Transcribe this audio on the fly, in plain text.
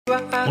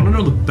Want to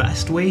know the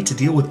best way to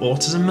deal with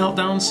autism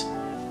meltdowns?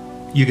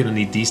 You're going to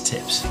need these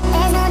tips.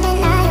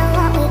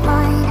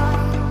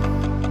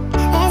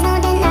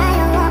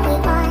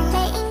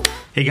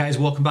 Hey guys,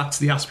 welcome back to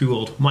the Aspie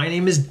World. My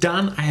name is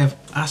Dan. I have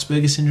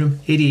Asperger's syndrome,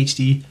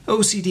 ADHD,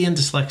 OCD and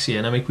dyslexia,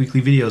 and I make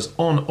weekly videos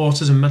on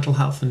autism, mental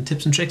health and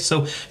tips and tricks.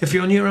 So if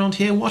you're new around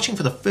here watching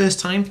for the first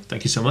time,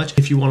 thank you so much.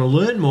 If you want to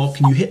learn more,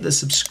 can you hit the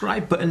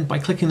subscribe button by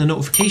clicking the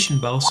notification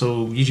bell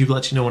so YouTube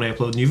lets you know when I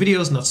upload new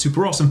videos, and that's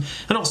super awesome.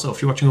 And also,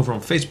 if you're watching over on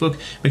Facebook,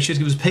 make sure to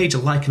give us a page, a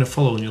like and a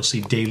follow, and you'll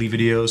see daily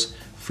videos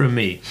from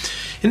me.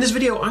 In this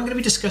video, I'm going to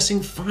be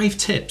discussing 5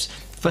 tips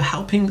for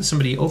helping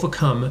somebody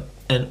overcome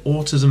an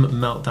autism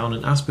meltdown,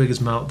 an Asperger's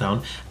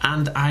meltdown,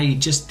 and I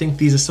just think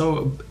these are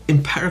so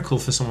empirical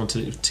for someone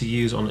to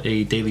use on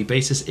a daily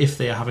basis if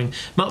they are having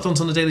meltdowns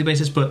on a daily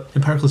basis, but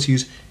empirical to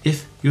use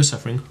if you're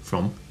suffering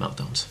from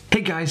meltdowns. Hey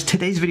guys,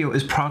 today's video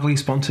is proudly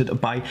sponsored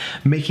by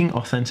Making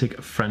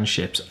Authentic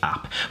Friendships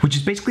app, which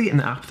is basically an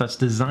app that's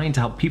designed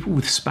to help people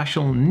with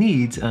special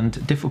needs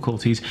and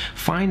difficulties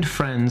find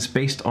friends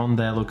based on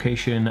their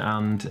location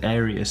and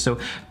areas. So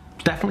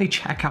definitely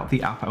check out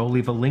the app. I will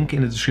leave a link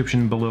in the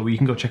description below where you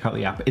can go check out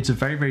the app. It's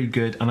very, very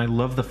good, and I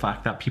love the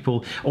fact that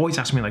people always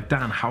ask me like,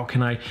 Dan, how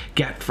can I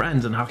get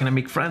friends and how can I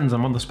make friends?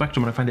 I'm on the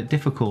spectrum and I find it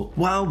difficult.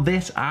 Well,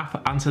 this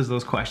app answers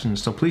those questions,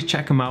 so please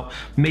check them out.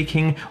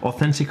 Making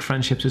Authentic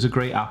Friendships is a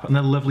great app, and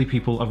they're lovely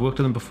people. I've worked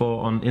with them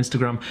before on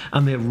Instagram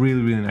and they're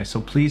really, really nice.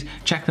 So please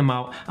check them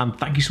out, and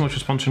thank you so much for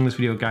sponsoring this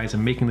video, guys,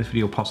 and making this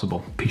video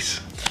possible. Peace.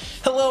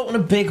 Hello and a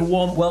big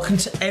warm welcome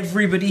to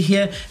everybody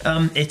here.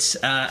 It's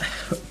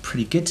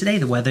pretty good today.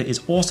 The weather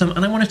is awesome,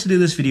 and I wanted to do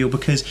this video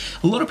because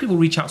a lot of people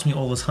reach out to me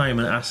all the time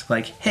and ask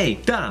like, hey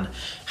Dan,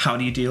 how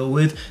do you deal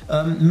with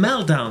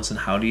meltdowns, and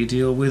how do you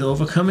deal with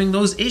overcoming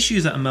those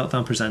issues that a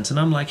meltdown presents? And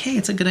I'm like, hey,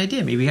 it's a good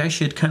idea. Maybe I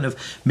should kind of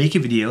make a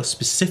video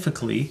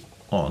specifically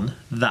on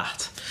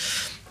that.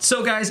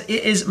 So guys,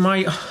 it is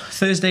my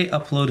Thursday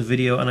upload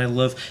video, and I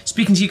love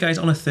speaking to you guys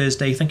on a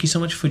Thursday. Thank you so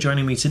much for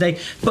joining me today.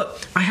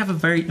 But I have a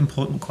very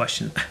important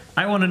question.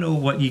 I want to know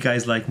what you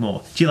guys like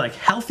more. Do you like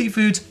healthy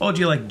foods or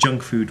do you like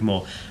junk food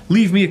more?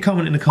 Leave me a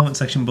comment in the comment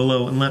section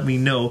below and let me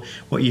know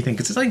what you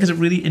think. I think it's a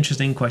really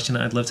interesting question,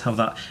 and I'd love to have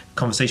that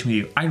conversation with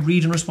you. I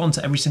read and respond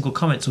to every single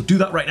comment, so do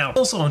that right now.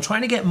 Also, I'm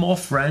trying to get more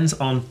friends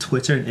on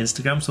Twitter and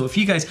Instagram, so if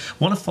you guys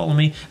want to follow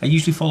me, I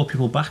usually follow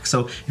people back,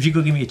 so if you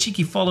go give me a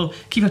cheeky follow,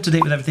 keep up to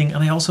date with everything,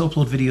 and I also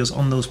upload videos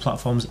on those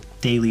platforms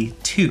daily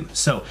too.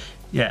 So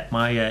yeah,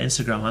 my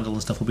Instagram handle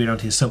and stuff will be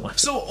around here somewhere.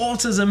 So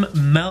autism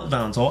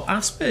meltdowns, or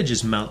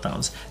Asperger's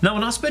meltdowns. Now,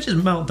 an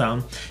Asperger's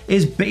meltdown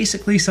is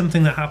basically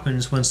something that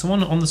happens when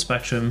someone on the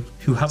spectrum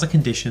who has a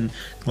condition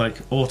like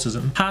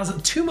autism has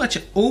too much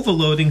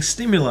overloading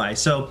stimuli.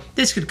 So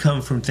this could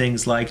come from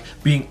things like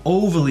being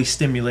overly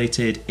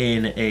stimulated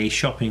in a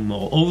shopping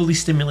mall, overly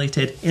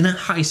stimulated in a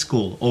high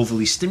school,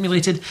 overly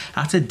stimulated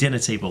at a dinner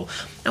table.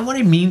 And what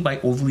I mean by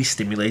overly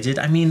stimulated,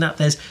 I mean that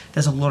there's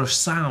a lot of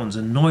sounds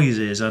and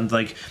noises and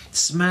like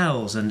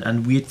smells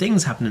and weird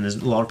things happening. There's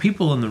a lot of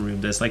people in the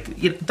room. There's like,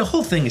 you know, the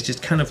whole thing is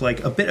just kind of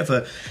like a bit of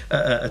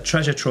a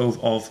treasure trove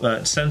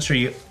of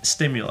sensory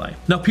stimuli.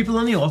 Now, people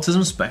on the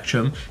autism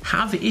spectrum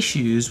have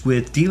issues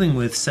with dealing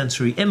with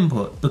sensory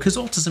input because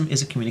autism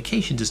is a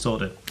communication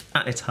disorder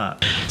at its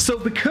heart. So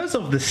because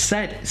of the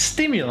said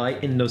stimuli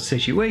in those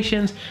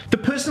situations, the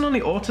person on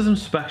the autism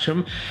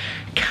spectrum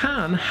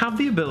can have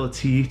the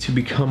ability to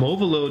become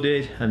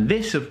overloaded, and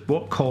this is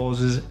what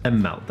causes a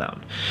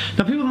meltdown.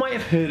 Now, people might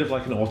have heard of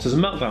like an autism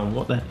meltdown.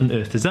 What on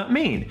earth does that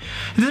mean?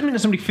 It doesn't mean that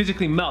somebody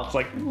physically melts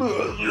like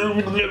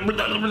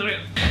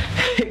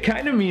it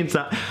kind of means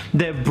that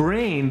their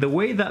brain, the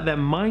way that their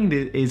mind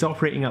is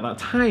operating at that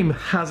time,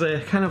 has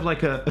a kind of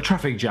like a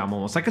traffic jam,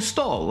 almost like a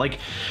stall. Like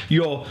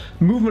your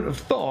movement of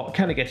thought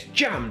kind of gets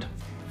jammed,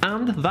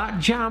 and that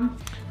jam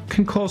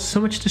can cause so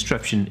much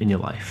disruption in your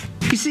life.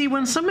 You see,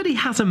 when somebody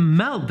has a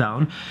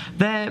meltdown,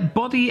 their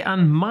body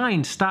and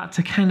mind start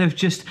to kind of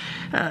just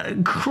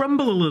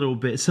crumble a little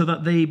bit so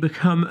that they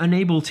become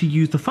unable to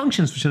use the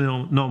functions which they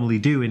normally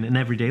do in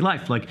everyday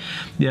life. Like,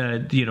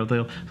 you know,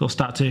 they'll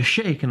start to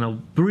shake and they'll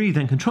breathe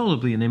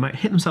uncontrollably, and they might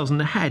hit themselves in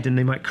the head, and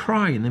they might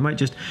cry, and they might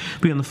just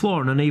be on the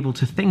floor and unable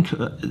to think,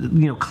 you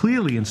know,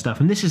 clearly and stuff.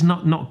 And this is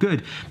not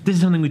good. This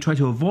is something we try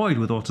to avoid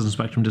with autism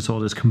spectrum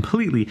disorders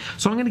completely.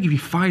 So I'm going to give you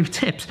 5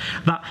 tips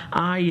that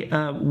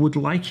I would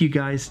like you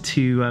guys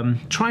to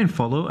try and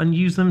follow and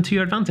use them to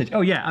your advantage.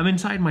 Oh yeah, I'm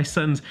inside my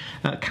son's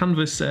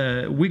canvas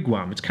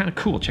wigwam. It's kind of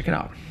cool. Check it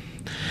out.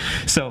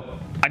 So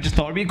I just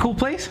thought it'd be a cool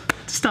place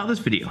to start this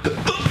video.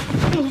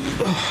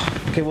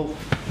 Okay, well,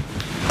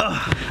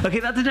 okay,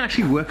 that didn't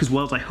actually work as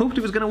well as I hoped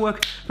it was going to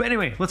work. But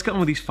anyway, let's get on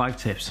with these 5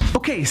 tips.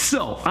 Okay,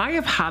 so I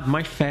have had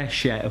my fair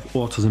share of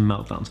autism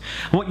meltdowns.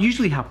 And what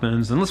usually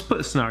happens, and let's put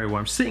a scenario where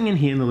I'm sitting in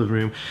here in the living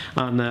room,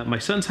 and my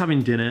son's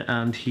having dinner,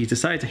 and he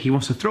decides that he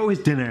wants to throw his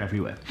dinner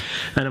everywhere.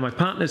 And then my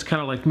partner's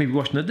kind of like maybe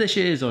washing the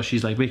dishes, or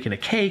she's like making a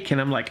cake,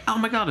 and I'm like, oh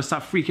my god, I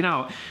start freaking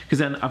out, because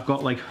then I've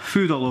got like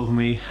food all over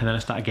me, and then I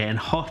start getting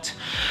hot,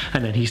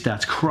 and then he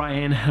starts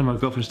crying, and my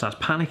girlfriend starts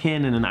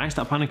panicking, and then I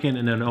start panicking,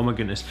 and then oh my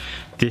goodness,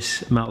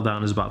 this meltdown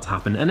meltdown is about to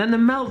happen. And then the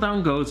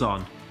meltdown goes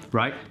on,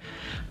 right?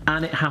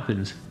 And it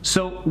happens.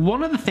 So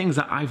one of the things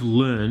that I've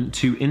learned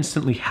to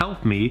instantly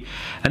help me,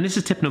 and this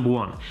is tip number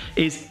 1,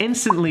 is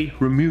instantly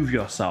remove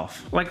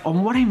yourself. Like,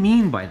 and what I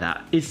mean by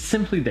that is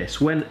simply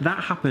this: when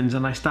that happens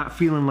and I start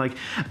feeling like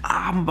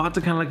I'm about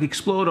to kind of like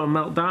explode or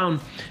melt down,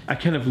 I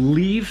kind of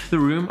leave the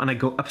room and I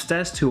go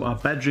upstairs to our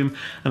bedroom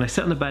and I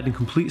sit on the bed in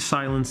complete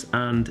silence.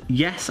 And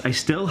yes, I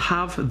still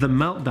have the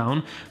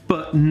meltdown,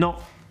 but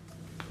not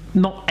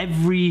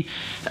every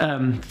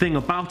thing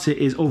about it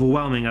is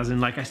overwhelming, as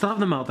in like I still have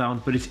the meltdown,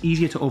 but it's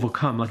easier to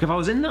overcome. Like if I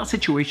was in that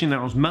situation that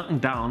I was melting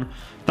down,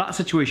 that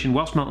situation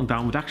whilst melting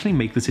down would actually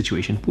make the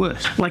situation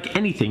worse. Like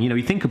anything, you know,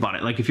 you think about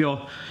it, like if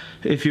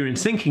you're in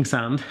sinking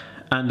sand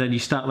and then you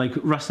start like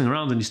wrestling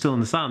around and you're still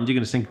in the sand, you're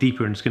gonna sink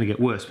deeper and it's gonna get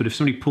worse. But if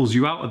somebody pulls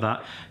you out of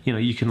that, you know,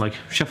 you can like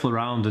shuffle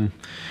around and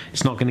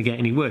it's not gonna get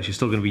any worse. You're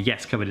still gonna be,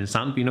 yes, covered in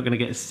sand, but you're not gonna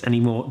get any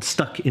more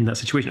stuck in that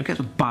situation. Okay,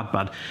 it's a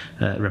bad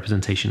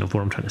representation of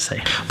what I'm trying to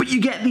say. But you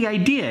get the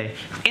idea.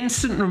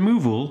 Instant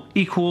removal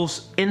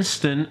equals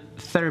instant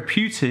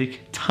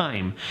therapeutic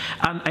time.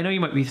 And I know you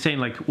might be saying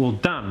like, well,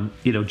 Dan,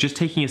 you know, just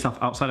taking yourself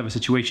outside of a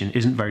situation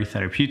isn't very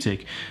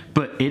therapeutic,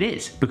 but it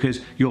is, because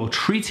you're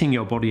treating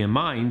your body and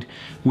mind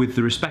with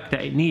the respect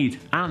that it needs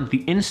and the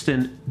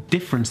instant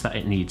difference that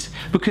it needs.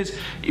 Because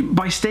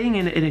by staying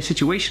in a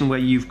situation where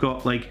you've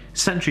got like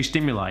sensory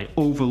stimuli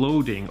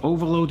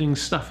overloading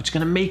stuff, it's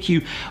going to make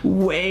you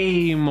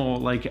way more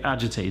like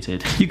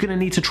agitated. You're going to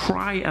need to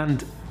try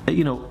and,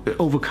 you know,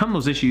 overcome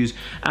those issues,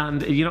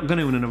 and you're not going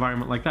to in an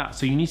environment like that.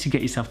 So you need to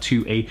get yourself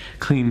to a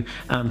clean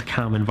and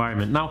calm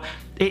environment. Now,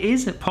 it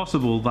is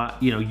possible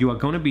that, you know, you are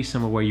going to be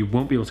somewhere where you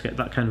won't be able to get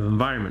that kind of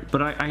environment,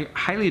 but I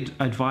highly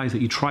advise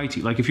that you try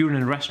to. Like if you're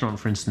in a restaurant,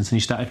 for instance, and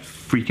you started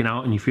freaking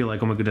out and you feel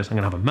like, oh my goodness, I'm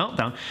gonna have a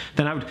meltdown,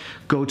 then I would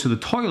go to the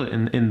toilet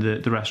in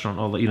the restaurant,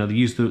 or, you know,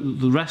 use the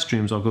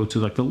restrooms, or go to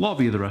like the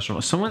lobby of the restaurant,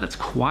 or somewhere that's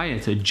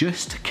quieter,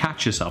 just to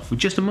catch yourself for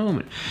just a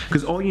moment.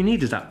 Because all you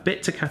need is that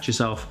bit to catch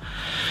yourself,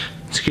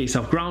 to get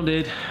yourself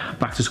grounded,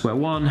 back to square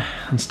one,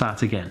 and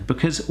start again.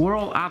 Because we're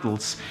all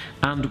adults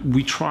and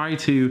we try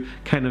to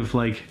kind of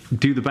like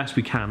do the best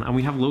we can, and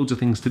we have loads of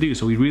things to do,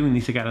 so we really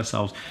need to get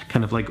ourselves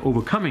kind of like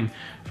overcoming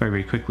very,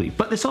 very quickly.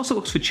 But this also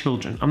works for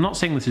children. I'm not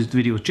saying this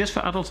video is just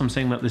for adults, I'm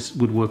saying that this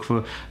would work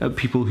for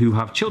people who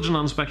have children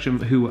on the spectrum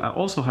who are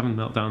also having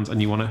meltdowns,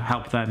 and you want to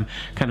help them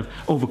kind of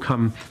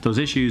overcome those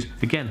issues.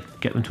 Again,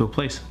 get them to a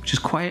place which is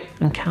quiet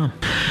and calm.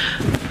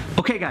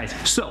 Okay guys,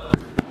 so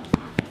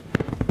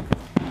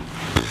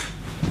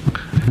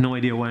no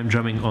idea why I'm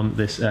drumming on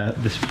this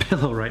this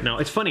pillow right now.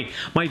 It's funny,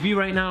 my view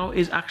right now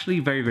is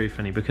actually very, very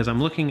funny, because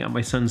I'm looking at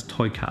my son's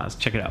toy cars.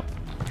 Check it out.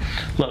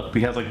 Look,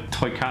 we have like a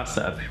toy car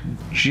set up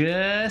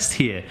just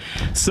here.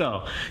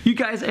 So you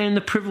guys are in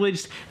the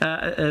privileged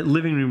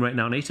living room right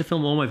now, and I used to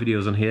film all my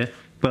videos on here,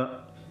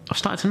 but I've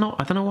started to not,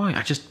 I don't know why,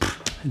 I just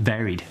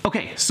varied.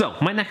 Okay, so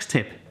my next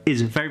tip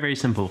is very, very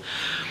simple.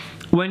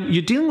 When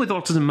you're dealing with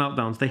autism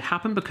meltdowns, they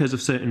happen because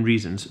of certain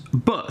reasons,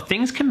 but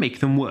things can make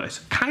them worse.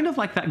 Kind of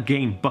like that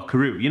game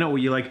Buckaroo, you know, where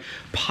you like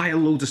pile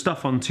loads of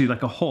stuff onto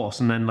like a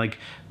horse, and then like,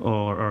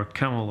 or a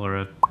camel, or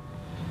a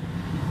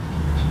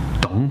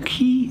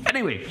donkey?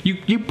 Anyway,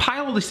 you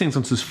pile all these things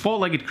onto this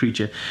four-legged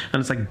creature, and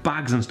it's like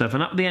bags and stuff,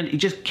 and at the end it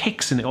just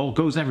kicks and it all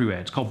goes everywhere.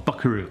 It's called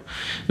Buckaroo.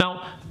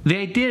 Now, the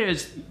idea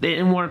is,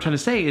 and what I'm trying to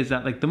say is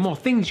that like the more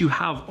things you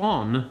have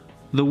on,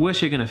 the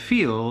worse you're gonna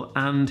feel,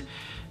 and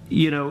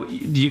you know,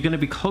 you're going to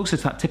be closer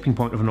to that tipping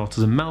point of an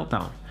autism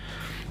meltdown.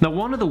 Now,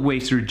 one of the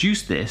ways to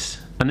reduce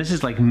this, and this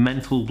is like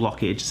mental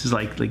blockage, this is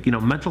like you know,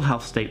 mental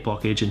health state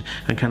blockage,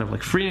 and kind of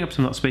like freeing up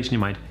some of that space in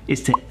your mind,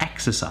 is to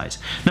exercise.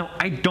 Now,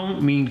 I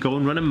don't mean go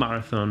and run a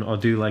marathon or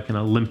do like an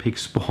Olympic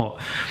sport.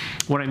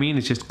 What I mean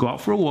is just go out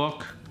for a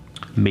walk,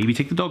 maybe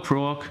take the dog for a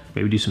walk,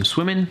 maybe do some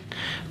swimming,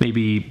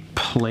 maybe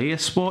play a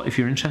sport if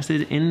you're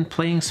interested in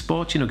playing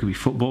sports. You know, it could be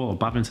football or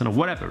badminton or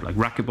whatever, like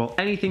racquetball,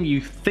 anything you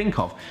think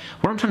of.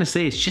 What I'm trying to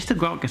say is just to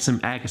go out, get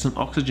some air, get some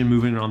oxygen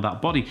moving around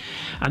that body.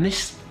 And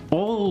this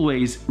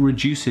always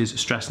reduces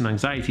stress and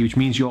anxiety, which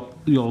means you're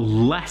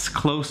less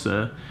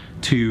closer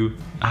to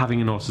having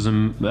an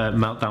autism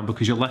meltdown,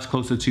 because you're less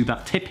closer to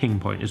that tipping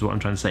point, is what I'm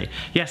trying to say.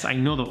 Yes, I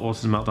know that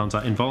autism meltdowns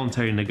are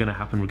involuntary and they're going to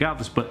happen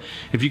regardless, but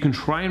if you can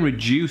try and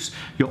reduce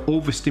your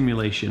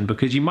overstimulation,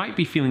 because you might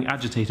be feeling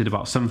agitated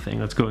about something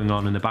that's going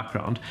on in the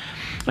background,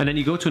 and then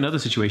you go to another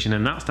situation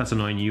and that starts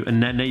annoying you,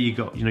 and then there you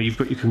go, you know, you've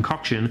got your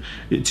concoction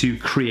to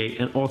create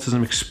an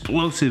autism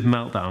explosive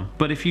meltdown.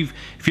 But if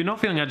you're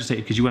not feeling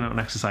agitated because you went out and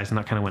exercised and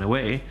that kind of went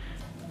away,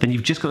 then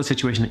you've just got a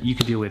situation that you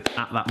can deal with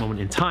at that moment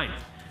in time,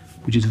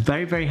 which is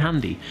very, very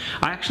handy.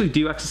 I actually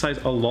do exercise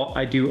a lot.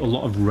 I do a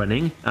lot of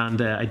running,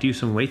 and I do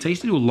some weights. I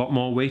used to do a lot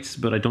more weights,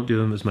 but I don't do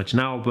them as much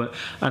now. But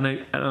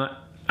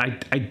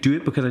I do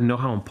it because I know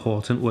how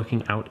important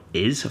working out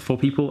is for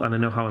people, and I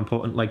know how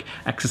important like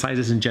exercise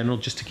is in general,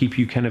 just to keep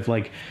you kind of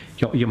like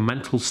your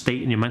mental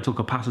state and your mental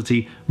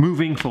capacity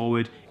moving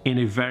forward in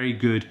a very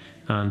good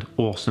and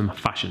awesome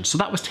fashion. So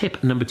that was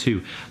tip number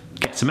 2.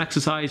 Get some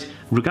exercise,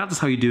 regardless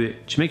how you do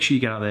it. Just make sure you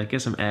get out there,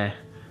 get some air.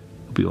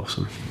 It'll be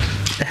awesome.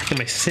 the heck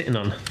am I sitting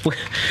on?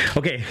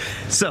 Okay,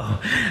 so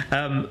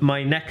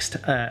my next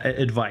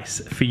advice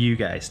for you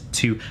guys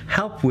to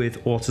help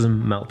with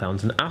autism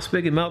meltdowns and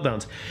Asperger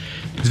meltdowns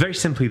is very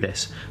simply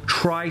this: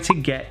 try to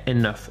get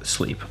enough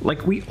sleep.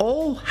 Like, we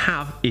all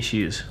have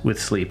issues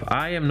with sleep.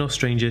 I am no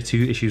stranger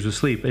to issues with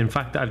sleep. In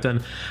fact, I've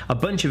done a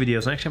bunch of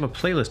videos and I actually have a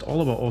playlist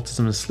all about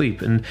autism and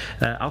sleep, and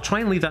I'll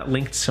try and leave that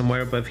linked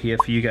somewhere above here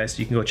for you guys so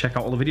you can go check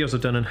out all the videos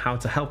I've done on how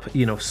to help,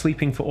 you know,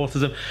 sleeping for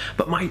autism.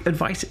 But my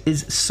advice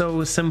is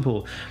so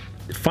simple.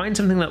 Find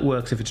something that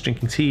works. If it's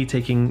drinking tea,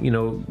 taking, you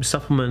know,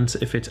 supplements,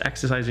 if it's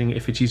exercising,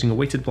 if it's using a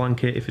weighted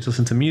blanket, if it's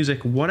listening to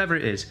music, whatever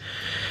it is,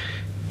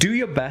 do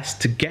your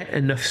best to get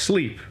enough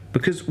sleep,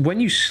 because when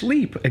you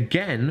sleep,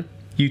 again,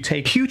 you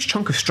take a huge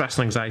chunk of stress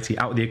and anxiety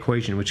out of the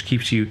equation, which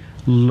keeps you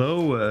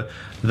lower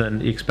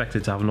than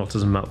expected to have an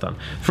autism meltdown.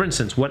 For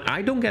instance, when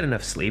I don't get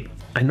enough sleep,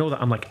 I know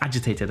that I'm like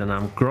agitated and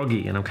I'm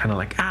groggy and I'm kind of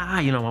like,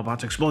 you know, I'm about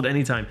to explode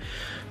anytime.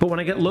 But when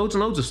I get loads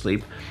and loads of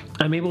sleep,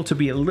 I'm able to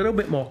be a little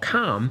bit more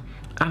calm.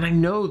 And I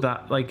know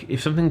that, like,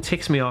 if something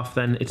ticks me off,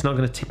 then it's not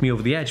going to tip me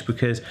over the edge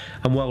because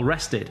I'm well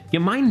rested.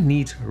 Your mind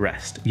needs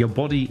rest. Your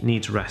body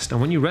needs rest.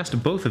 And when you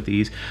rest both of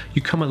these,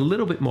 you come a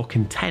little bit more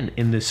content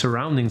in the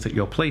surroundings that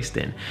you're placed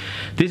in.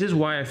 This is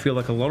why I feel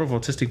like a lot of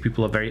autistic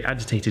people are very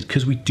agitated,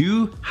 because we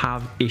do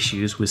have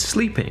issues with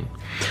sleeping.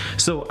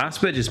 So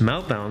Asperger's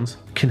meltdowns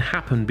can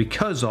happen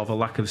because of a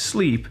lack of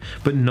sleep,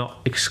 but not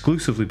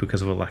exclusively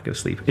because of a lack of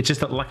sleep. It's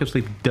just that lack of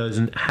sleep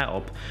doesn't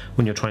help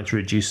when you're trying to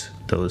reduce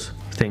those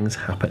things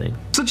happening.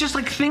 So just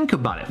like, think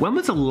about it. When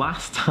was the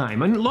last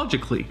time, and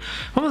logically,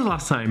 when was the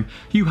last time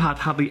you had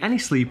hardly any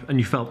sleep and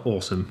you felt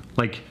awesome?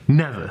 Like,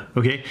 never,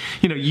 okay?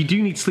 You know, you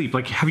do need sleep.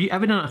 Like, have you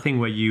ever done that thing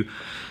where you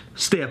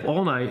stay up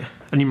all night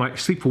and you might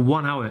sleep for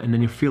 1 hour and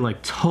then you feel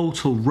like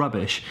total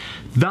rubbish?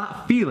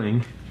 That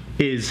feeling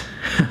is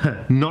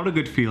not a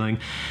good feeling.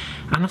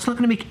 And that's not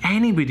going to make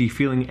anybody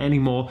feeling any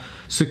more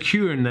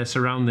secure in their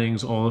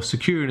surroundings or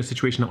secure in a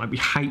situation that might be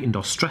heightened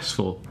or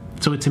stressful.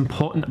 So it's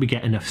important that we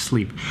get enough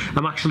sleep.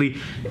 I'm actually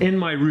in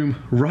my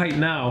room right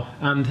now,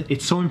 and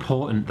it's so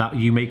important that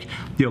you make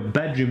your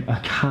bedroom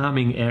a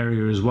calming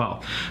area as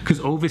well. Because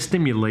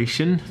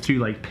overstimulation through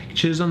like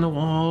pictures on the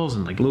walls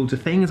and like loads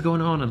of things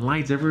going on and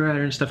lights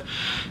everywhere and stuff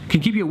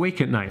can keep you awake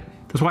at night.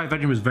 That's why a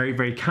bedroom is very,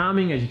 very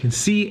calming. As you can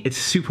see, it's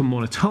super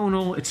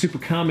monotonal, it's super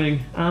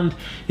calming, and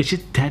it's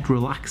just dead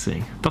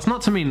relaxing. That's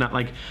not to mean that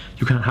like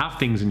you can't have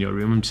things in your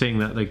room. I'm saying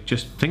that, like,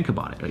 just think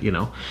about it, you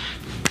know.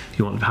 If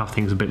you want to have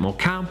things a bit more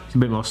calm, a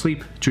bit more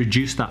sleep, to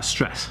reduce that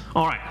stress.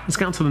 All right, let's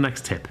get on to the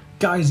next tip.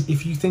 Guys,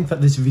 if you think that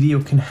this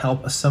video can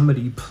help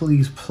somebody,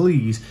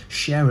 please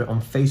share it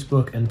on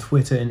Facebook and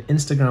Twitter and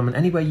Instagram and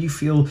anywhere you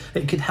feel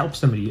it could help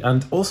somebody.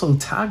 And also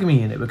tag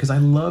me in it, because I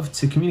love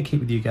to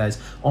communicate with you guys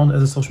on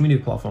other social media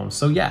platforms.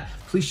 So yeah,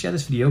 please share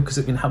this video because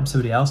it can help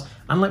somebody else,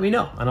 and let me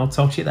know and I'll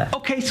talk to you there.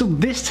 Okay, so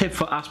this tip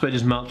for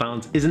Asperger's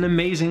meltdowns is an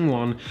amazing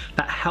one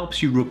that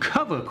helps you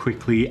recover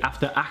quickly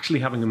after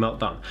actually having a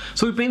meltdown.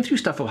 So we've been through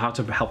stuff of how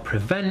to help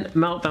prevent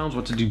meltdowns,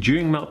 what to do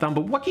during meltdown,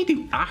 but what do you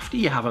do after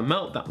you have a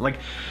meltdown? Like,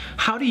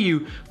 how do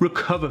you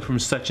recover from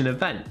such an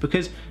event?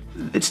 Because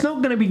it's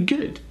not gonna be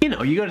good. You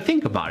know, you gotta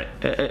think about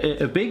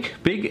it. A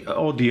big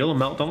ordeal, a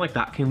meltdown like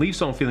that can leave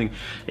someone feeling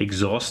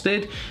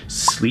exhausted,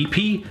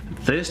 sleepy,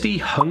 thirsty,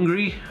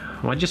 hungry.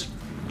 I just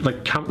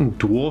like counting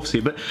dwarfs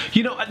here, but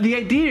you know, the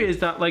idea is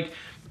that like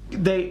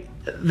they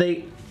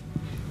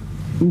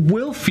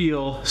will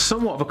feel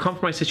somewhat of a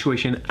compromised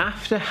situation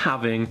after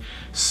having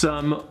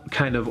some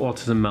kind of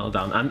autism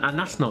meltdown, and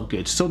that's not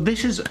good. So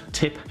this is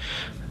tip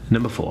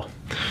number 4.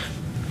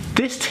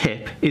 This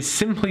tip is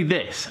simply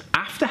this: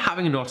 after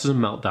having an autism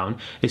meltdown,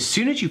 as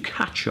soon as you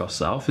catch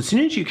yourself, as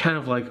soon as you kind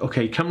of like,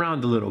 okay, come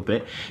around a little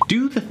bit,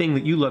 do the thing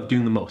that you love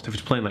doing the most. If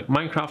it's playing like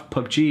Minecraft,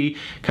 PUBG,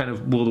 kind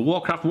of World of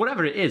Warcraft,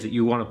 whatever it is that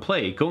you want to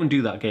play, go and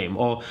do that game,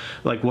 or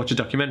like watch a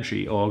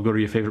documentary, or go to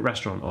your favorite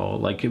restaurant, or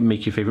like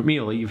make your favorite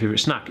meal, eat your favorite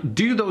snack.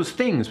 Do those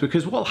things,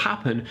 because what'll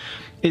happen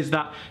is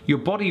that your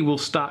body will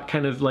start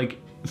kind of like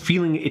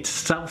feeling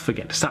itself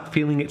again, start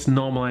feeling its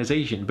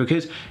normalization,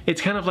 because it's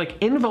kind of like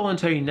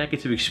involuntary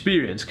negative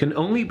experience can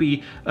only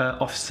be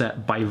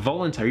offset by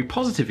voluntary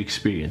positive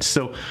experience.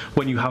 So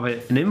when you have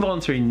an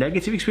involuntary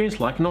negative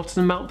experience like an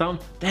autism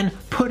meltdown, then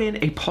put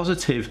in a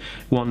positive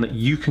one that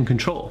you can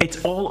control.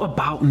 It's all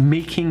about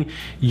making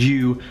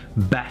you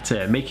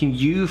better, making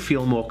you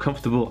feel more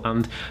comfortable,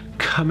 and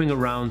coming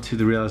around to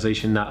the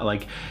realization that,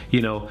 like,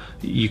 you know,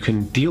 you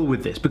can deal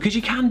with this, because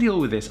you can deal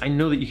with this. I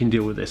know that you can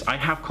deal with this. I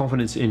have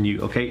confidence in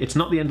you, okay? It's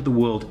not the end of the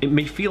world. It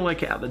may feel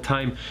like it at the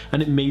time,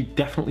 and it may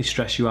definitely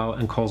stress you out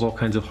and cause all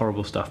kinds of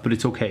horrible stuff, but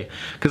it's okay,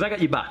 because I got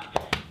your back.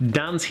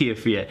 Dan's here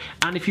for you.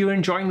 And if you're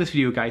enjoying this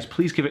video, guys,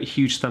 please give it a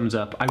huge thumbs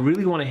up. I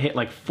really want to hit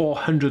like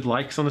 400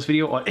 likes on this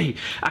video, or hey,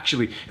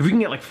 actually, if we can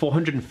get like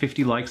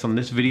 450 likes on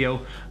this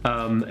video,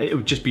 it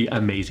would just be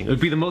amazing. It would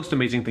be the most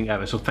amazing thing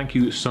ever. So thank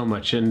you so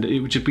much, and it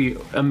would just be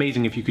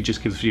amazing if you could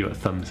just give this video a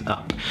thumbs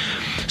up.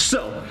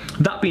 So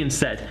that being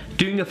said,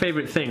 doing your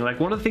favorite thing, like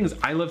one of the things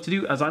I love to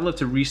do is I love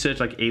to research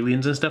like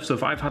aliens and stuff. So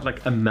if I've had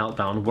like a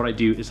meltdown, what I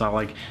do is I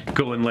like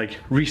go and like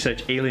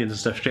research aliens and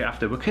stuff straight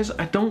after, because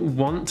I don't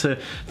want to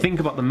think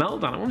about the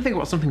meltdown. I want to think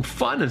about something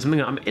fun and something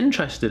that I'm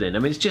interested in. I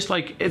mean, it's just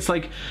like, it's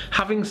like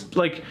having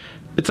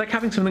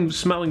something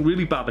smelling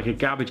really bad, like a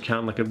garbage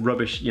can, like a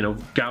rubbish, you know,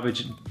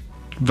 garbage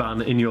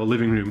van in your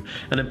living room,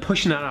 and then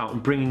pushing that out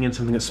and bringing in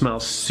something that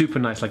smells super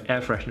nice, like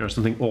air freshener or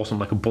something awesome,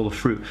 like a bowl of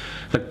fruit.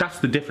 Like, that's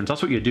the difference.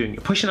 That's what you're doing.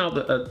 You're pushing out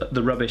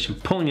the rubbish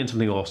and pulling in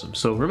something awesome.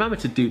 So remember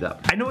to do that.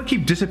 I know I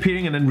keep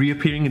disappearing and then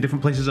reappearing in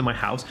different places in my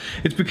house.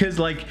 It's because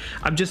like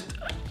I'm just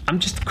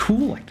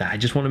cool like that. I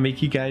just want to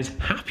make you guys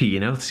happy, you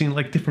know, seeing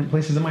like different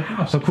places in my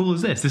house. How cool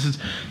is this? This is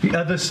the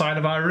other side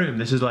of our room.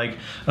 This is like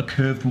a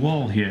curved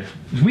wall here.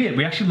 It's weird.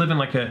 We actually live in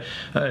like an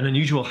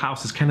unusual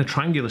house. It's kind of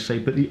triangular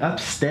shape, but the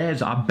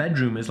upstairs, our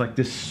bedroom, is like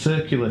this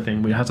circular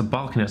thing where it has a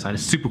balcony outside.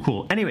 It's super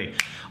cool. Anyway,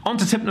 on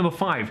to tip number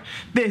 5.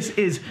 This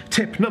is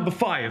tip number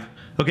 5.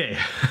 Okay.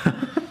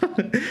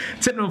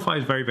 Tip number 5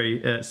 is very,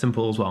 very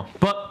simple as well,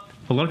 but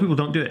a lot of people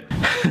don't do it.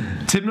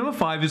 Tip number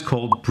 5 is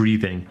called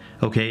breathing.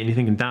 Okay, and you're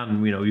thinking,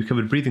 Dan, you know, you've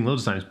covered breathing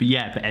loads of times, but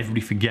yeah, but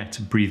everybody forgets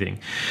breathing.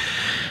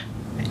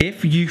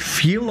 If you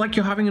feel like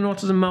you're having an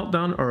autism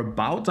meltdown or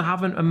about to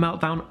have a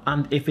meltdown,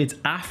 and if it's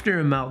after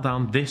a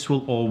meltdown, this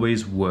will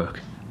always work.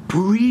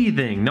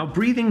 Breathing. Now,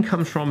 breathing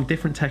comes from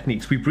different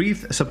techniques. We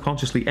breathe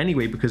subconsciously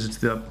anyway, because it's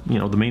the, you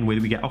know, the main way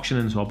that we get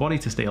oxygen into our body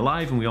to stay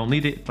alive, and we all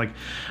need it, like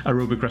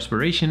aerobic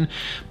respiration.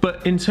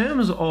 But in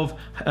terms of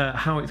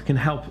how it can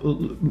help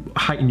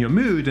heighten your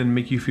mood and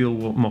make you feel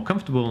more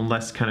comfortable and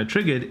less kind of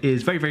triggered,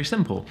 is very, very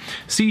simple.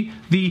 See,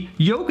 the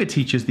yoga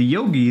teachers, the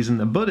yogis and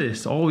the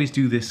Buddhists always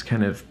do this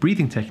kind of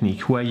breathing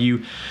technique where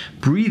you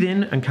breathe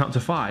in and count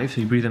to 5.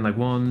 So you breathe in like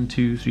 1,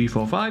 2, 3,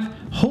 4, 5,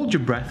 hold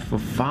your breath for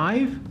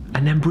 5,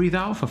 and then breathe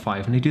out for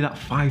 5, and they do that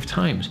 5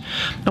 times.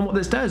 And what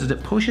this does is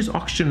it pushes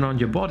oxygen around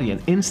your body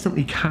and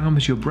instantly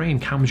calms your brain,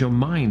 calms your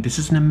mind. This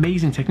is an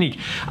amazing technique.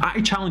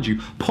 I challenge you,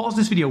 pause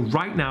this video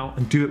right now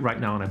and do it right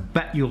now, and I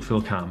bet you'll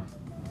feel calm.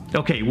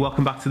 Okay,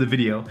 welcome back to the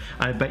video.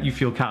 I bet you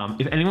feel calm.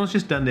 If anyone's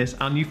just done this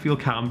and you feel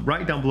calm,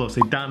 write down below,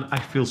 say, Dan, I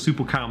feel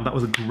super calm. That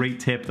was a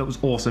great tip. That was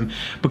awesome.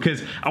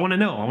 Because I want to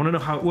know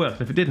how it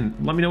worked. If it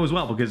didn't, let me know as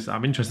well, because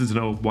I'm interested to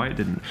know why it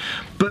didn't.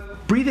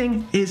 But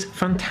breathing is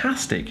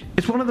fantastic.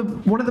 It's one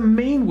of the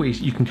main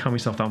ways you can calm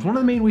yourself down. It's one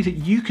of the main ways that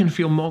you can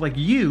feel more like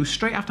you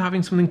straight after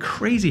having something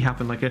crazy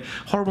happen, like a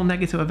horrible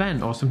negative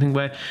event, or something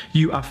where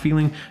you are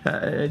feeling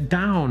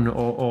down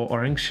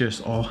or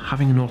anxious, or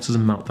having an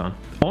autism meltdown.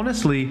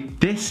 Honestly,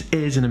 this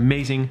is an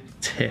amazing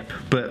tip,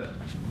 but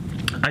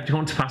I do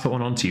want to pass that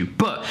one on to you.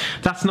 But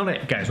that's not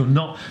it, guys. We're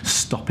not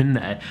stopping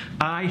there.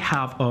 I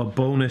have a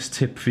bonus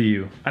tip for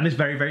you, and it's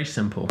very, very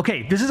simple.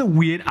 Okay, this is a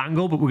weird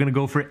angle, but we're gonna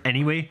go for it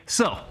anyway.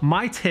 So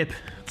my tip,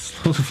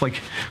 it's lots of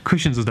like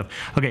cushions and stuff.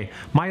 Okay,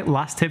 my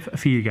last tip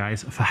for you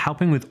guys for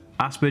helping with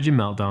Asperger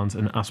meltdowns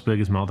and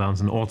Asperger's meltdowns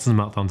and autism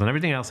meltdowns and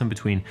everything else in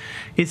between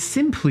is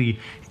simply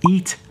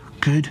eat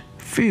good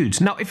foods.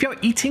 Now, if you're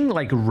eating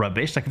like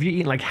rubbish, like if you're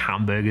eating like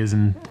hamburgers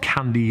and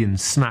candy and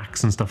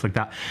snacks and stuff like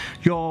that,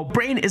 your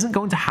brain isn't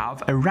going to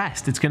have a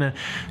rest. It's gonna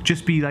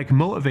just be like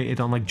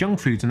motivated on like junk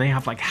foods, and they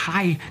have like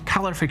high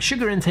calorific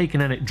sugar intake,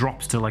 and then it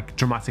drops to like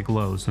dramatic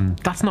lows, and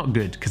that's not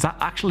good, because that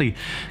actually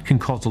can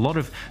cause a lot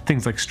of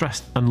things like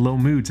stress and low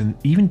moods and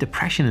even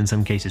depression in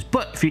some cases.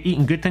 But if you're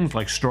eating good things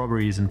like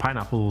strawberries and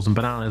pineapples and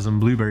bananas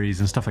and blueberries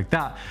and stuff like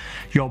that,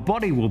 your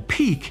body will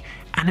peak,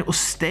 and it will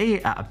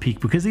stay at a peak,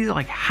 because these are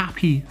like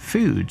happy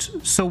foods.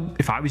 So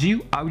if I was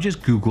you, I would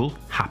just Google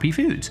happy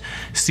foods.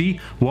 See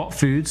what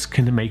foods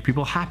can make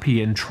people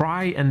happy, and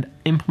try and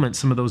implement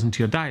some of those into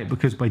your diet,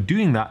 because by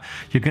doing that,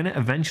 you're gonna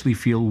eventually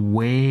feel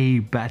way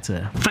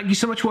better. Thank you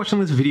so much for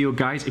watching this video,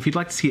 guys. If you'd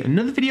like to see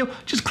another video,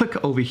 just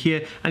click over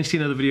here, and see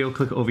another video,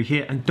 click over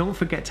here, and don't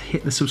forget to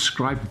hit the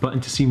subscribe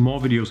button to see more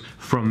videos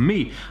from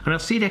me. And I'll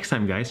see you next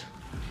time, guys.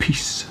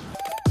 Peace.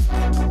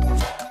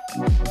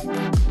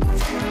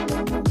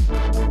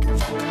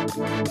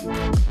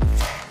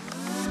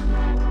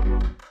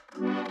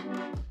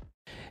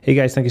 Hey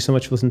guys, thank you so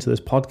much for listening to this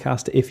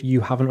podcast. If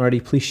you haven't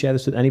already, please share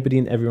this with anybody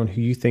and everyone who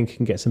you think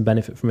can get some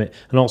benefit from it.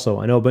 And also,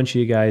 I know a bunch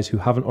of you guys who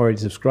haven't already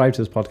subscribed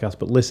to this podcast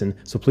but listen,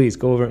 so please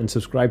go over and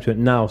subscribe to it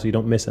now so you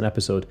don't miss an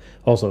episode.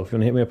 Also, if you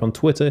want to hit me up on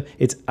Twitter,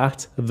 it's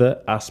at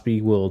the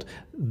Aspie World,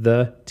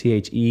 the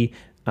THE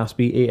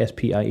Aspie,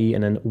 ASPIE,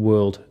 and then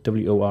World,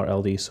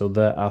 WORLD. So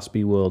the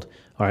Aspie World.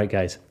 All right,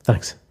 guys,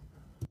 thanks.